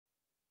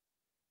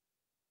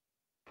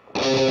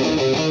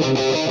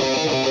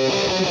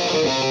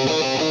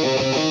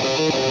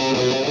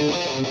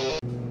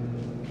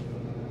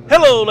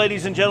Hello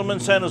ladies and gentlemen,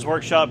 Santa's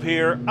Workshop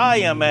here. I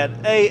am at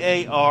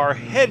AAR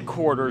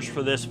headquarters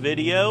for this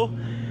video.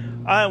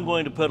 I am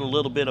going to put a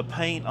little bit of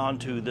paint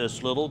onto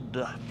this little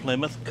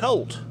Plymouth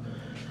Colt.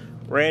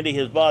 Randy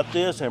has bought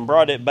this and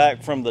brought it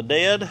back from the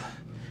dead.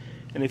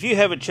 And if you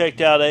haven't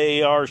checked out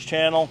AAR's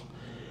channel,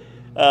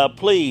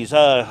 please,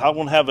 I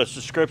will have a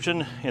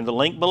description in the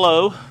link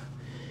below.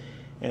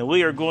 And what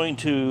we're going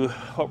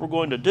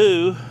to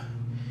do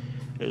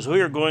is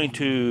we are going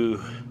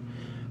to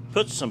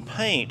put some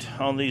paint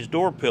on these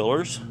door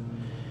pillars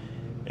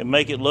and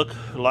make it look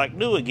like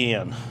new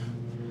again.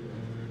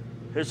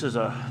 This is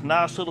a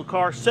nice little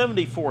car,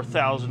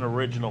 74,000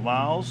 original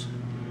miles.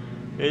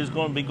 It is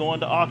going to be going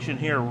to auction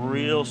here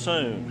real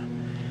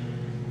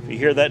soon. If you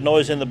hear that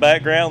noise in the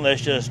background,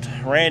 that's just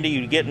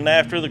Randy getting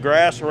after the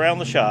grass around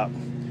the shop.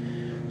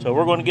 So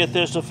we're going to get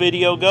this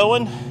video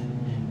going.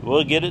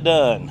 We'll get it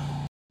done.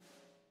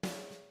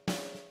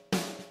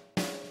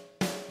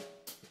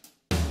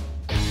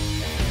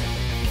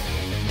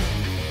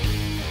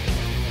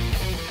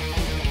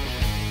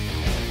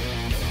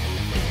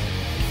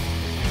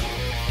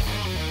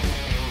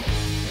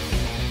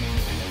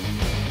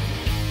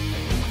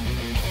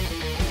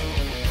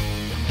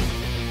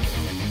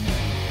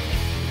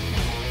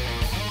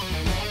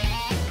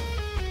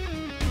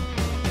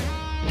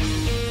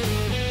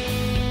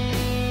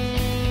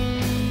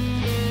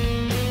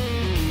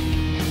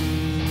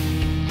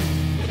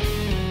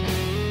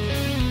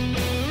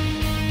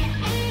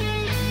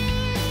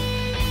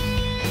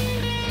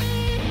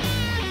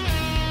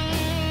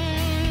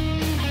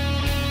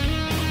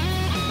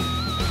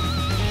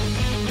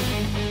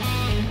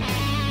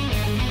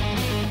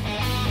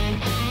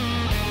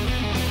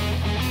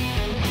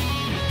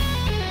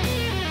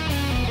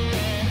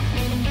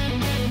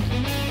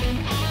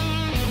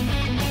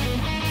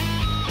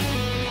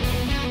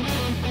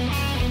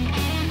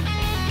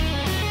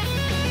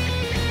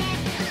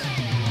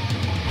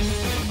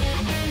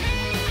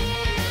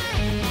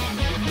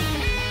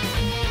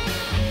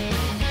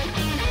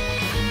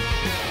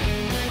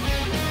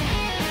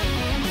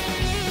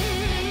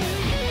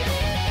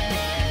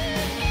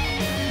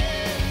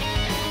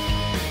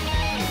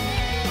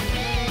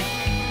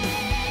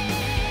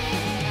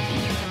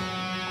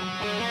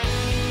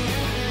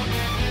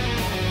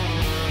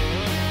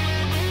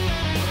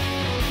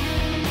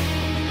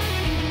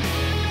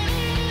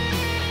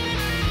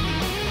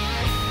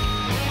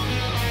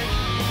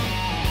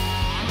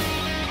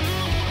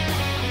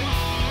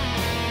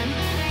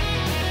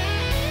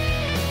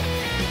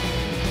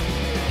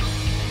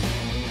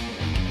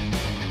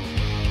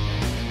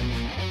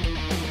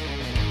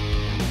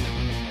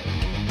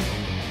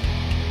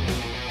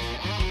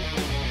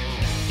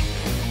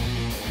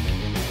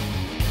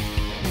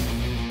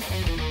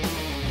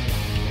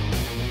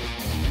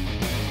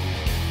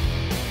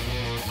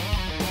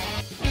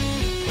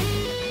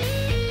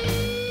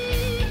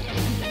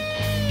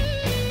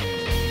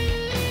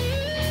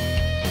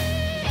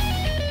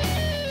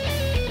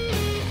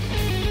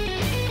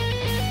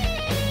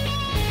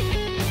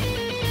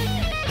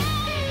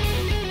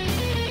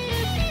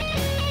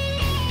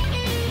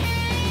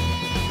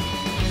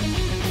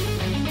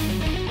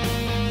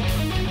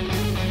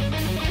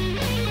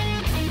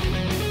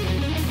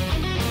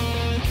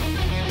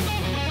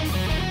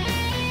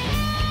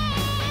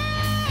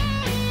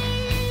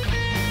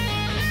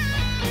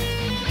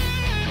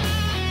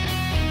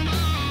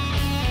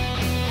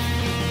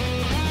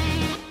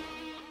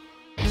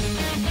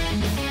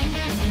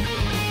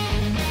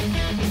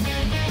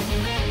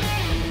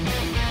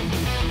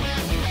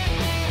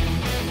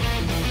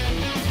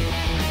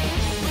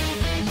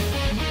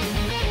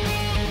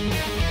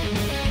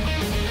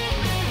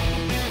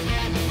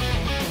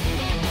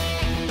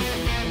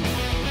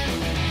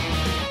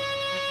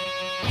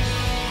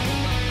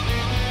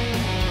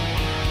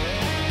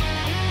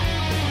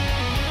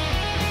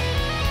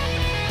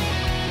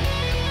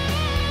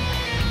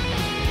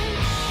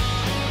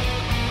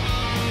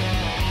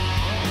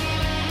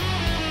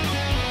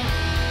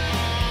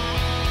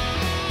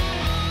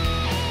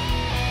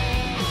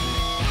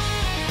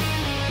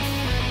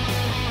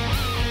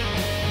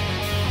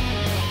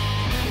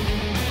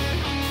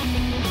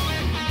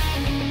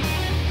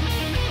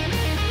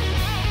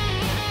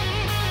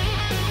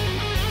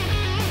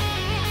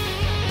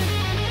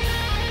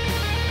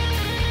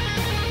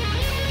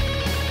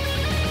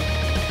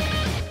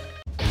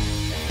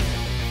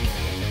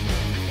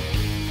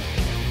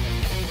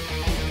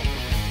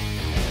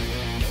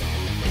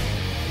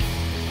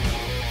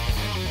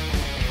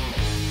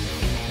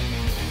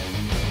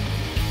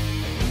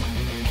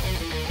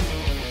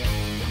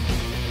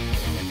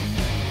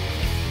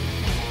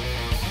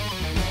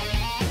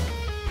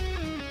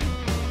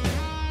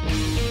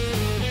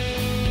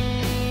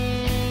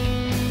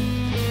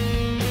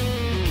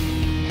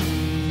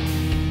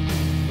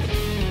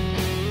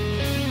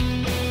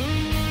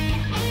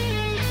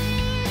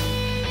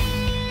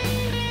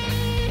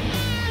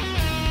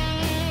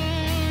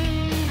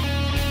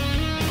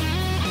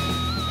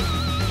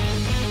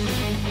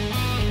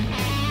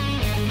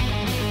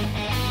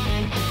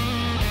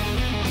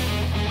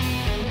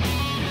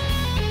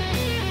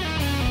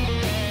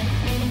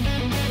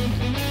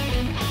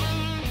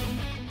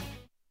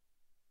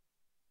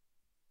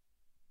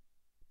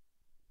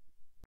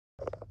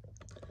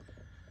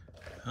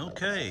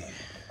 Okay,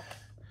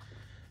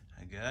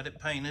 I got it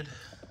painted.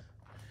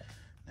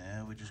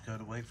 Now we just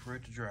gotta wait for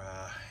it to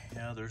dry.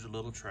 Yeah, there's a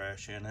little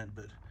trash in it,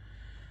 but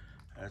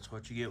that's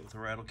what you get with a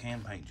rattle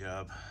can paint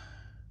job.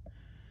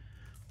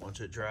 Once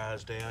it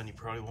dries down, you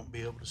probably won't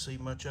be able to see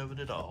much of it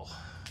at all.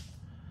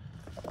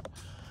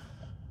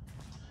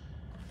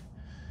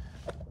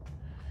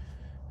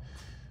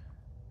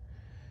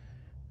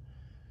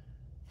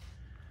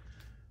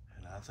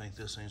 And I think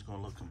this thing's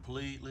gonna look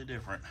completely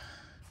different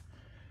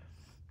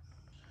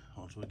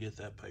once we get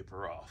that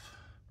paper off.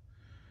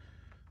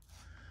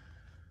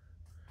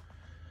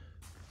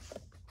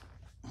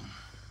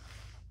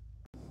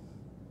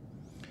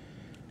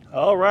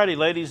 Alrighty,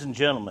 ladies and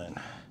gentlemen,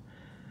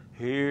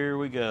 here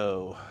we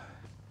go.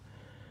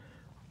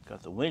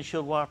 Got the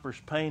windshield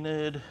wipers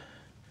painted.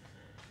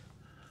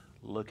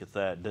 Look at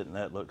that, didn't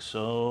that look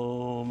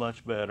so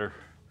much better?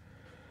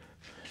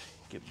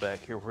 Get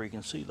back here where you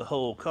can see the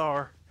whole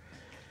car.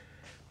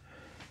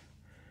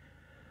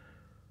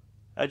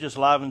 That just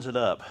livens it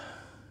up.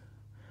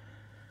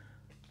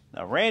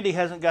 Now Randy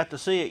hasn't got to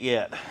see it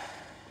yet.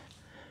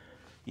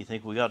 You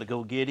think we got to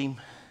go get him?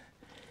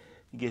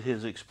 Get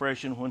his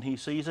expression when he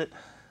sees it?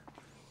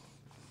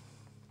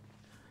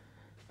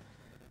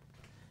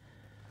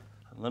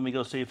 Let me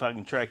go see if I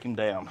can track him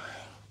down.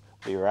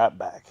 Be right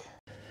back.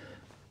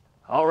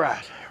 All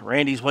right,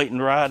 Randy's waiting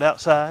to ride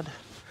outside.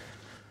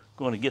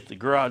 Going to get the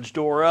garage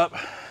door up.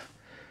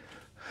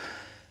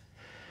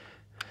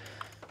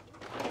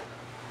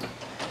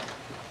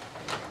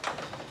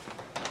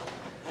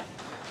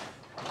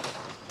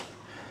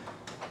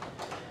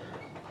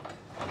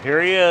 Here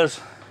he is.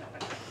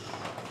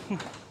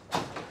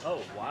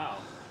 Oh wow!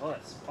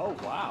 Oh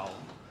wow!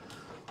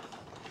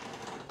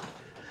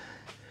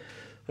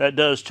 That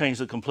does change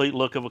the complete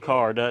look of a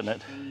car, doesn't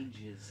it?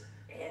 Changes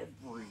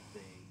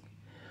everything.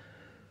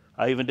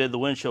 I even did the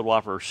windshield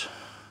wipers.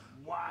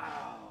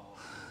 Wow!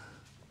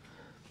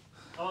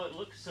 Oh, it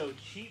looked so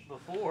cheap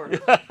before. Ooh,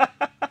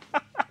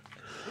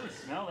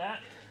 smell that?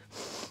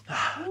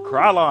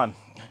 Krylon.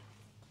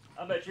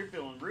 I bet you're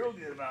feeling real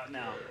good about it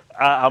now.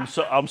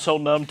 I'm so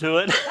numb to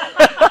it.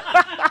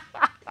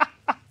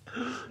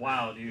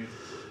 Wow, dude.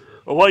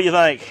 Well, what do you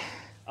think?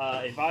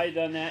 If I had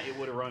done that, it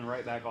would have run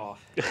right back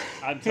off.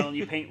 I'm telling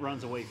you, paint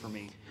runs away from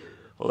me.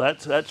 Well,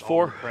 that's All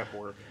four the prep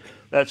work.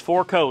 That's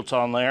 4 coats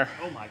on there.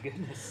 Oh my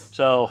goodness!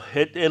 So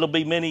it'll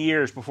be many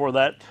years before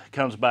that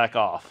comes back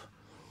off.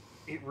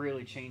 It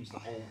really changed the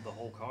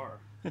whole car.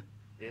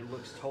 It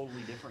looks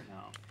totally different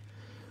now.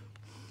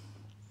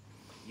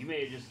 You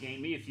may have just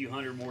gained me a few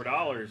 $100 more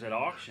at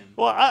auction.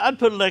 Well, I'd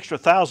put an extra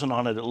 1,000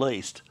 on it at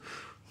least,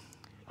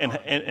 and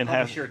I'll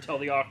have be sure to tell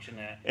the auction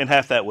that. and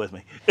half that with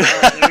me. All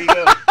right, there you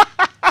go.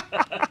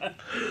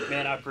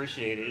 Man, I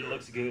appreciate it. It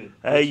looks good.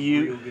 Hey,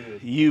 Real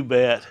good. you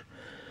bet.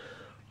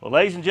 Well,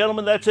 ladies and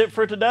gentlemen, that's it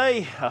for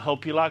today. I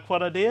hope you liked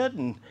what I did,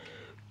 and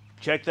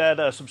check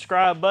that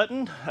subscribe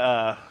button,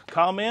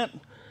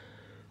 comment,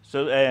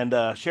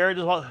 and share it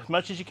as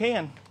much as you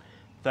can.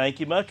 Thank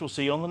you much. We'll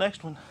see you on the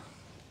next one.